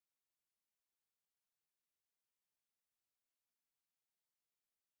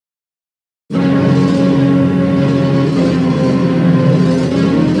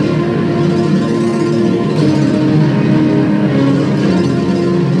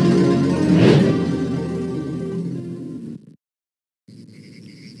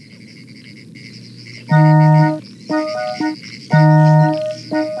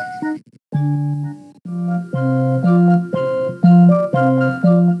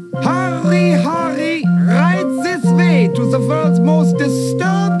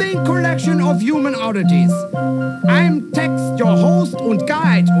oddities. I'm Tex, your host und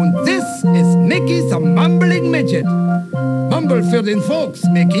guide, und this is Mickey the Mumbling Midget. Mumble für den Folks,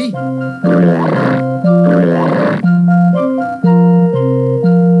 Mickey.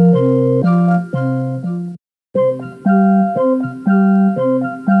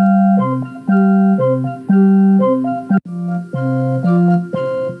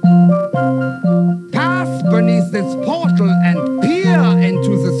 Pass beneath this portal and peer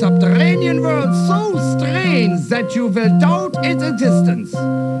into the subterranean world so strange that you will doubt its existence,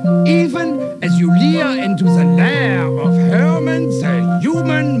 even as you leer into the lair of Herman the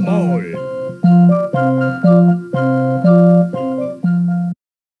human mole.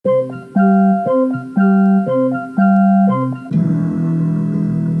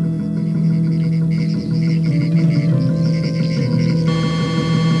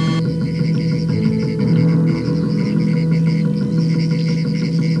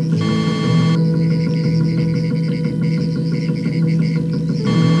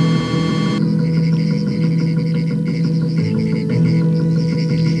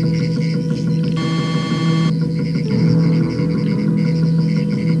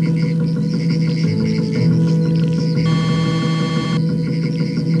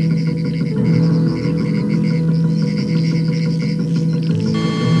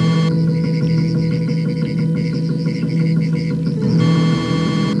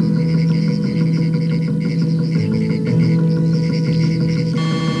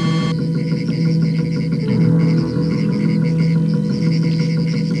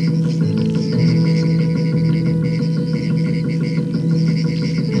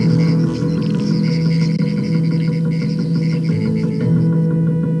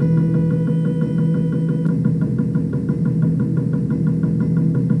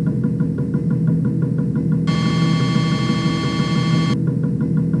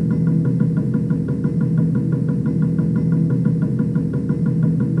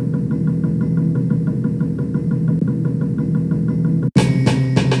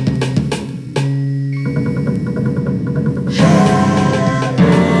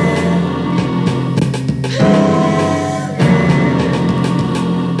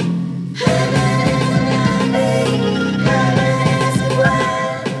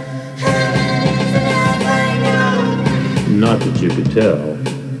 Not that you could tell.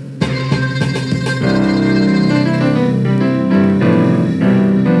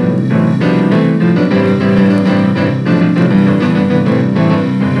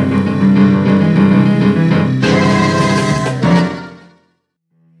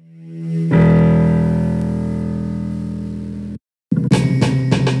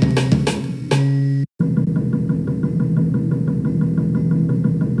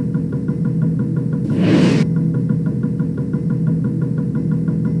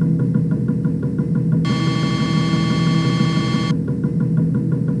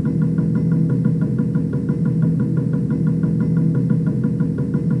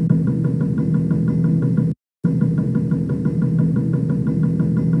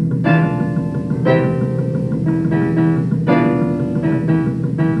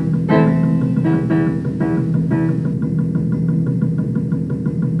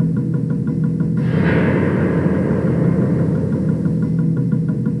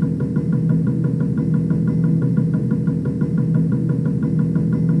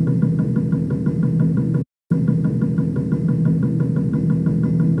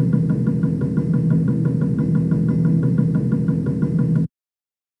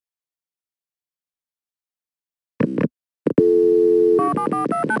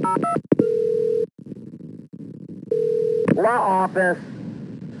 Law office.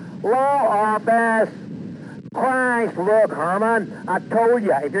 Law office. Christ, look, Herman, I told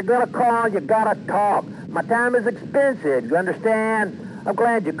you, if you're going to call, you got to talk. My time is expensive, you understand? I'm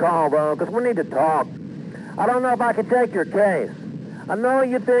glad you called, though, because we need to talk. I don't know if I can take your case. I know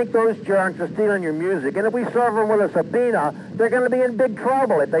you think those jerks are stealing your music, and if we serve them with a subpoena, they're going to be in big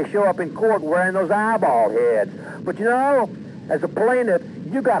trouble if they show up in court wearing those eyeball heads. But you know, as a plaintiff,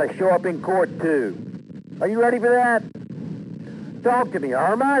 you got to show up in court, too. Are you ready for that? Talk to me,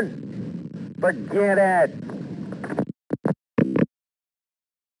 Herman. Forget it.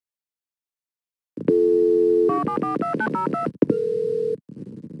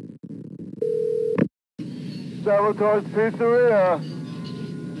 Salvatore's Pizzeria.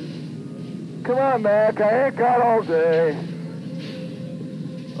 Come on, Mac, I ain't got all day.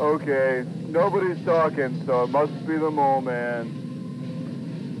 Okay, nobody's talking, so it must be the Mole Man.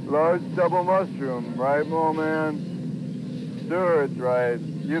 Large double mushroom, right, Mole Man? Sure, it's right.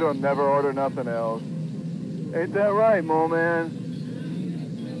 You don't never order nothing else. Ain't that right, Mole Man?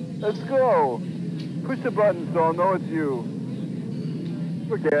 Let's go. Push the button so I'll know it's you.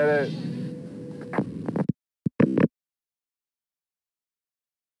 Forget it.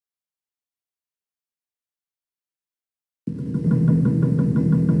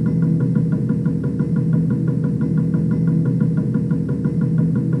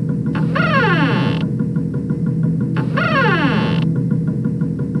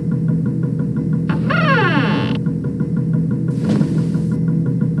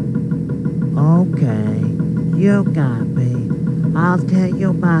 Okay, you got me. I'll tell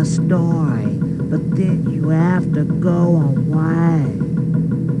you my story, but then you have to go away.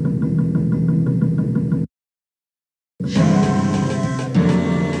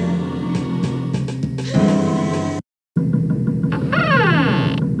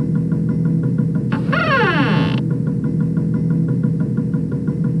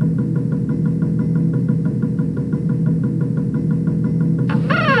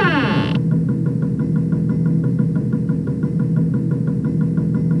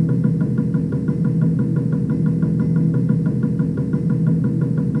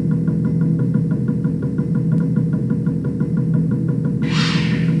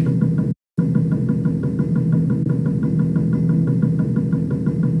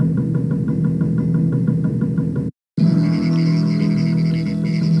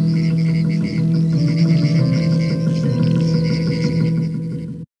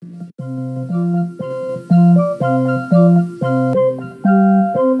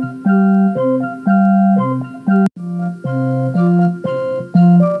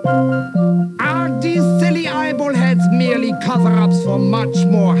 Cover-ups for much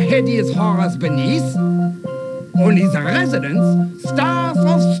more hideous horrors beneath. Only the residents, stars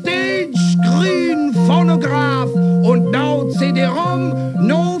of stage, screen, phonograph und now CD-ROM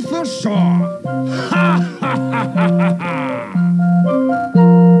know for sure. Ha ha ha ha ha!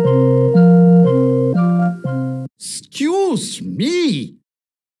 Excuse me.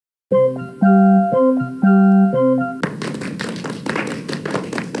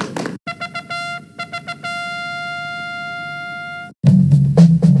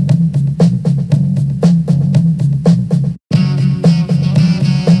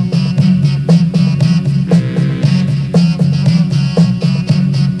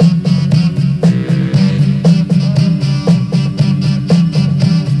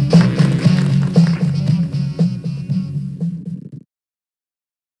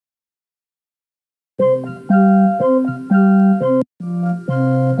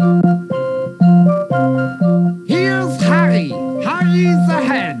 Here's Harry. Harry's the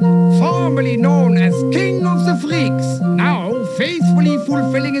Head, formerly known as King of the Freaks, now faithfully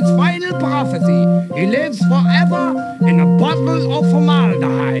fulfilling his final prophecy. He lives forever in a bottle of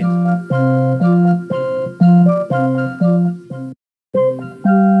formaldehyde.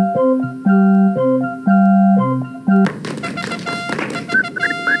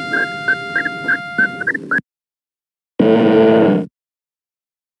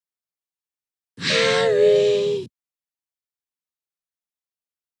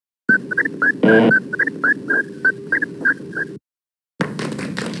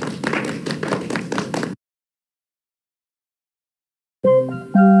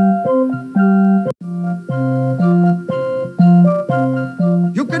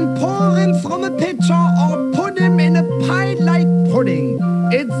 You can pour him from a pitcher or put him in a pie like pudding.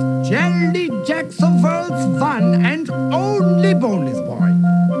 It's Jelly Jack's the world's one and only boneless boy.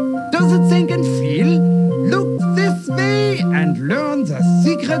 Does it think and feel? Look this way and learn the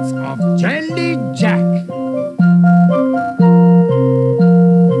secrets of Jelly Jack.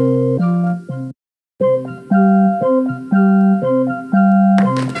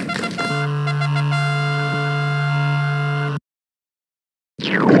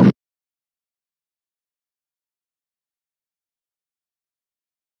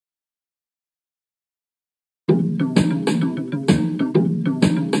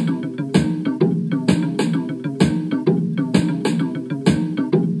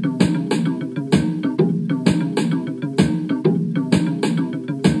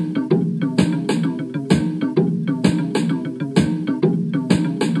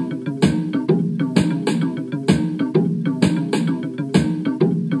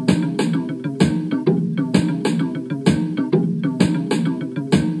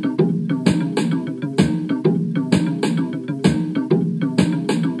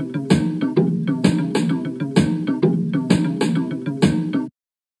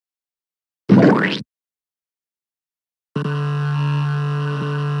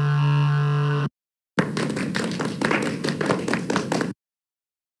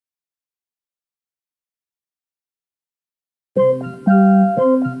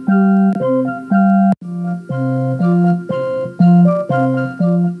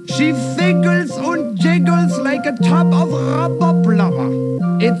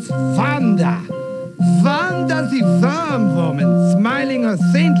 It's Wanda. Wanda the worm woman, smiling her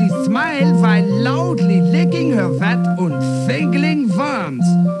saintly smile while loudly licking her wet and figgling worms.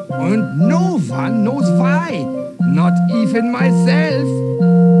 And no one knows why, not even myself.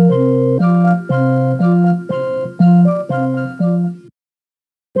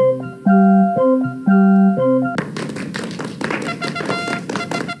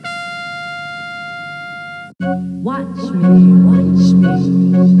 Watch me, watch me.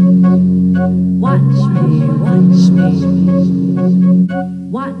 Watch me, watch me.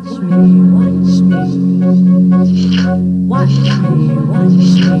 Watch me, watch me. Watch me, watch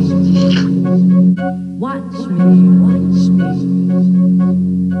me. Watch me, watch me.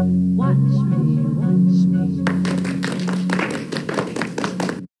 Watch me, watch me.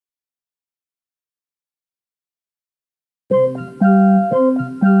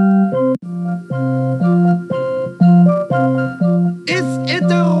 Is it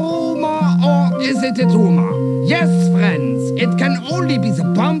a rumor or is it a tumor? Yes, friends, it can only be the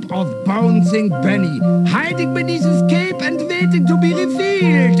bump of bouncing Benny, hiding beneath his cape and waiting to be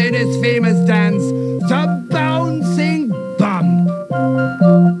revealed in his famous dance, the bouncing bump.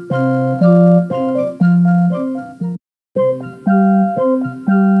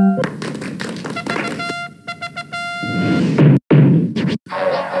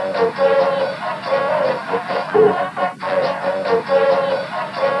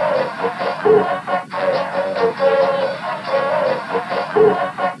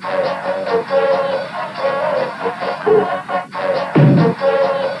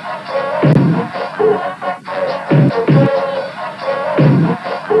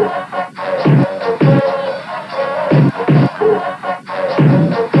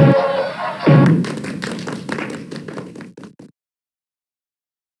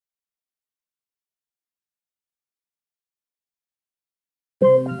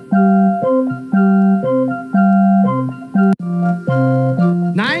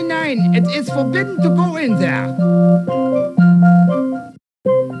 Nein, it is forbidden to go in there.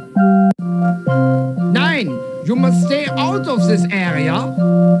 Nein, you must stay out of this area.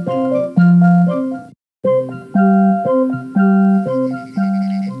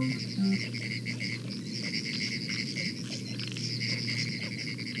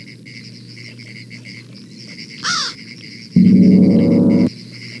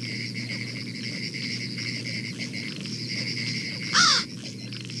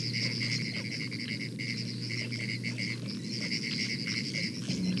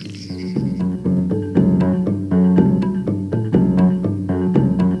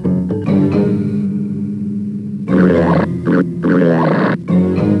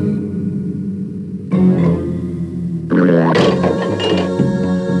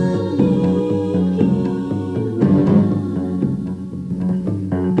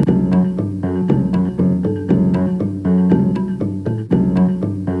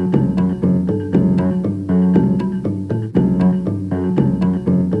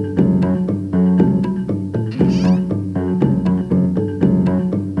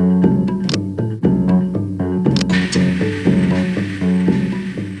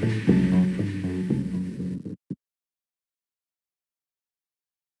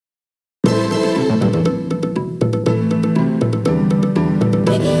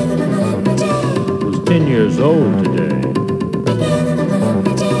 Was 10 years old today.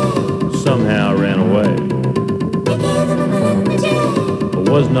 Somehow ran away. But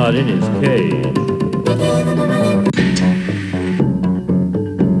was not in his cage.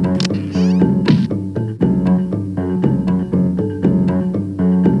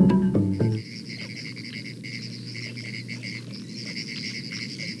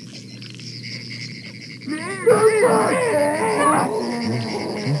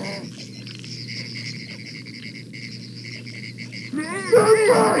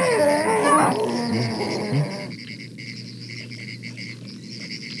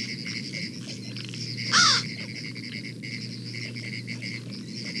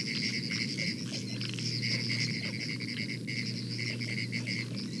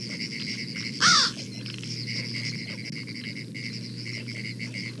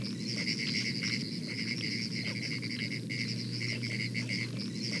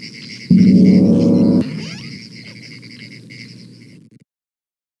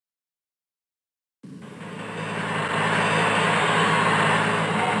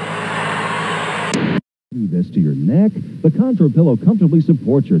 Do this to your neck. The Contour Pillow comfortably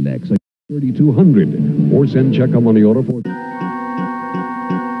supports your neck. So 3200 or send check on money order for.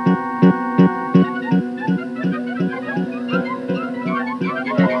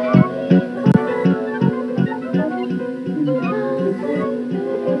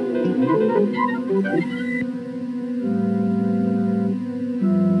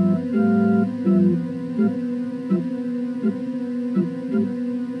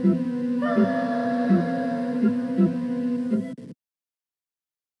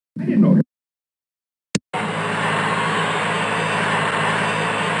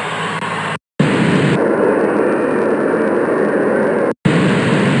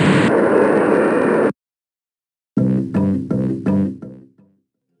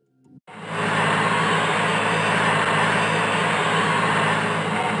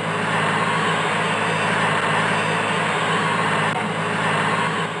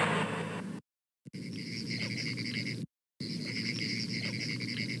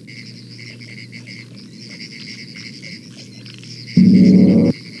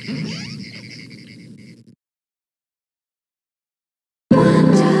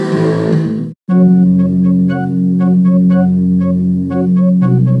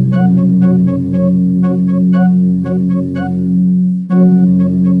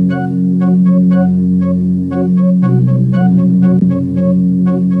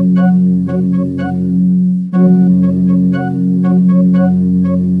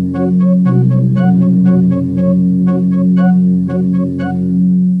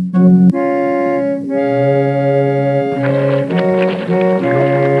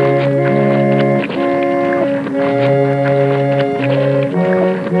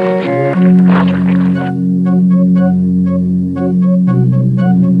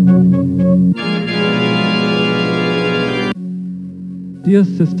 Dear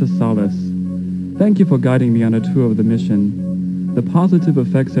Sister Solace, thank you for guiding me on a tour of the mission. The positive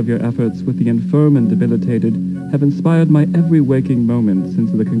effects of your efforts with the infirm and debilitated have inspired my every waking moment since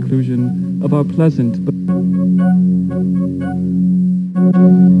the conclusion of our pleasant but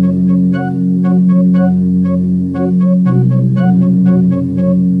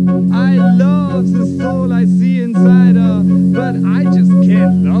I love the soul I see inside her, but I just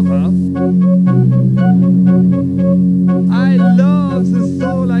can't love her. I love the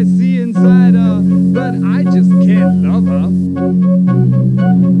soul I see inside her, but I just can't love her.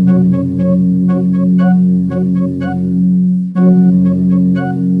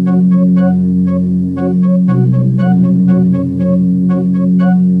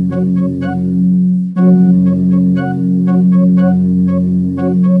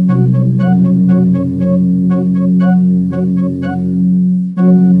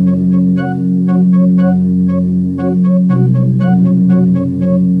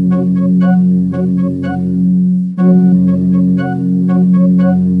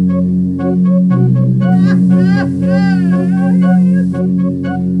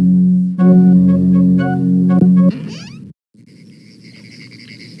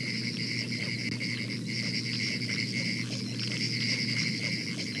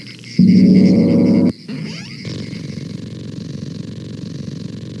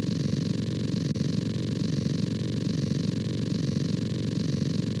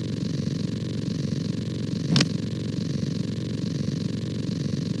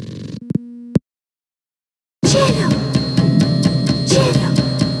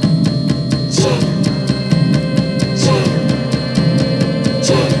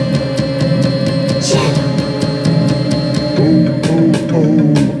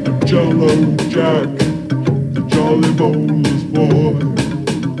 Jack, the jolly boneless boy.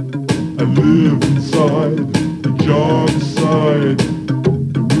 I live inside the jar beside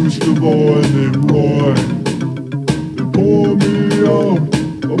the rooster boy named Roy. They pour me out.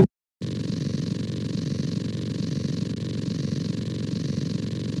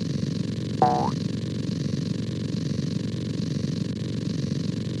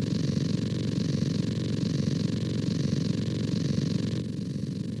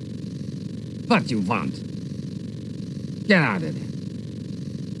 What you want? Get out of there.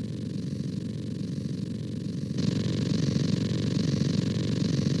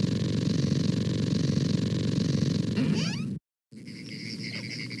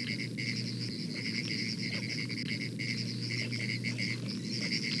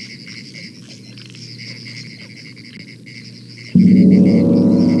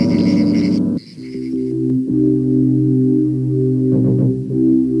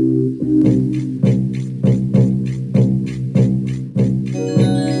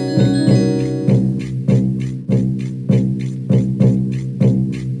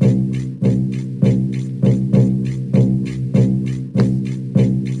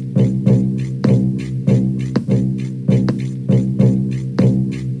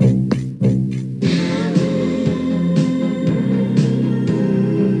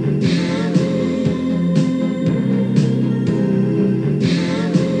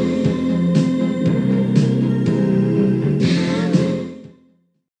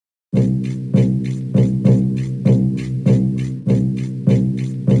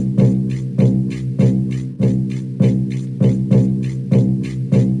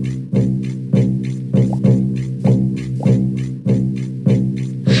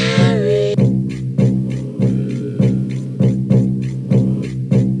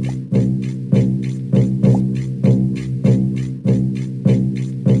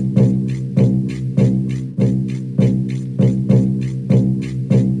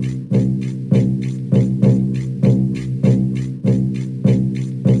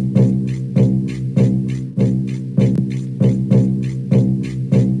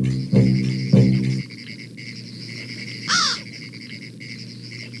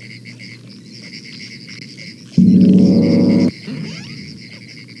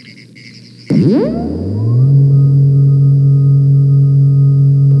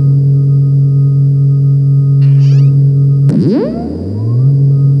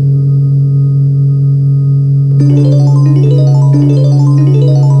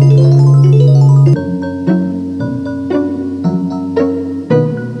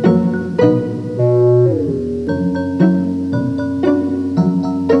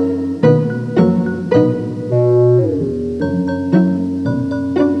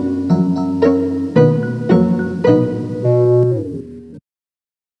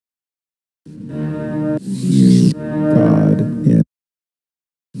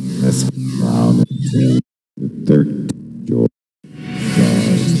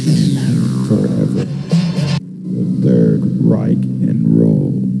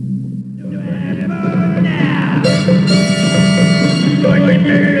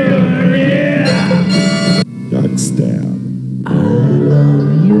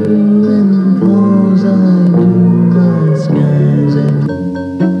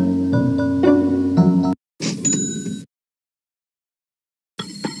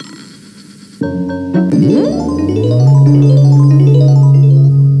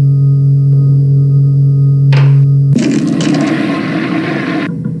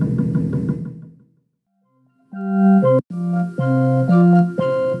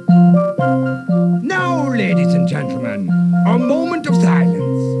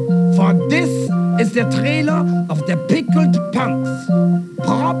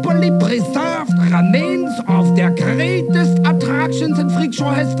 the greatest attractions in freak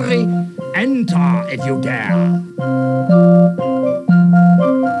show history. Enter if you dare.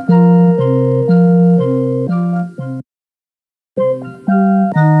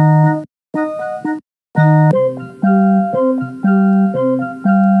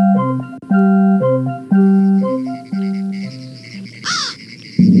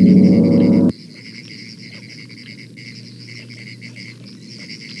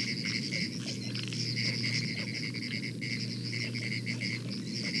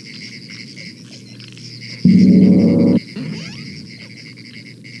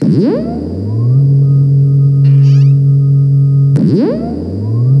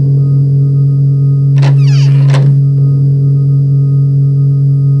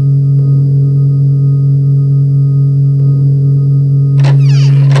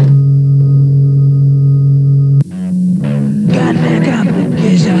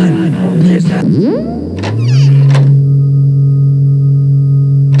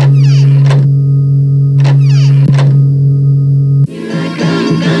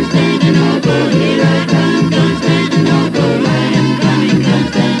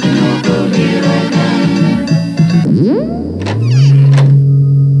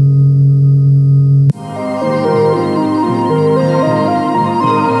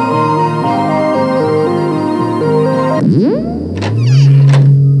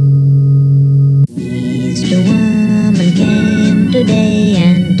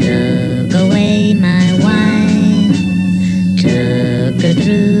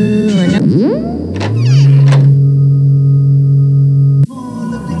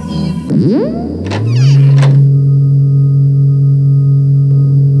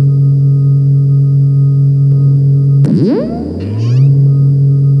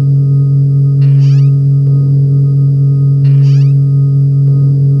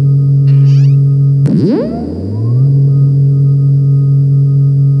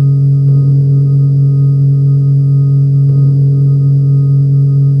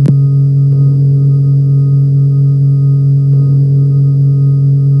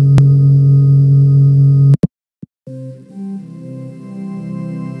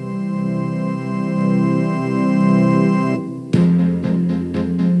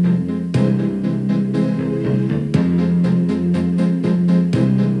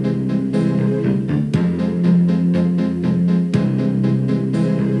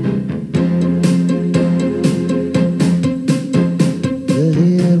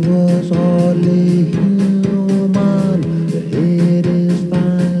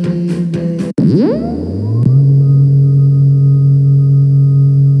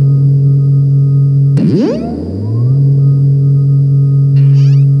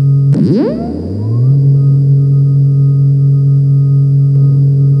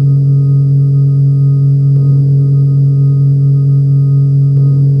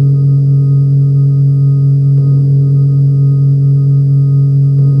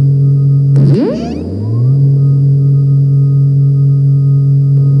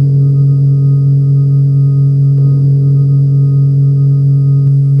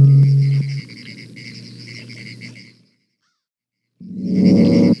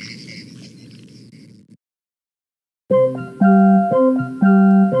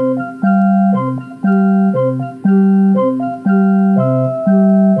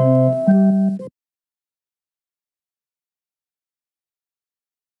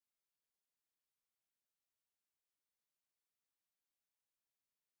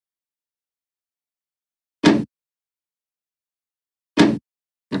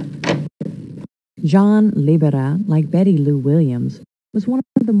 John Libera, like Betty Lou Williams, was one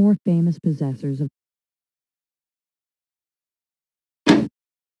of the more famous possessors of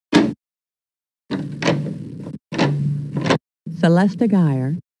Celesta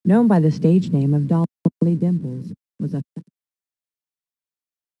Geyer, known by the stage name of Dolly Dimples, was a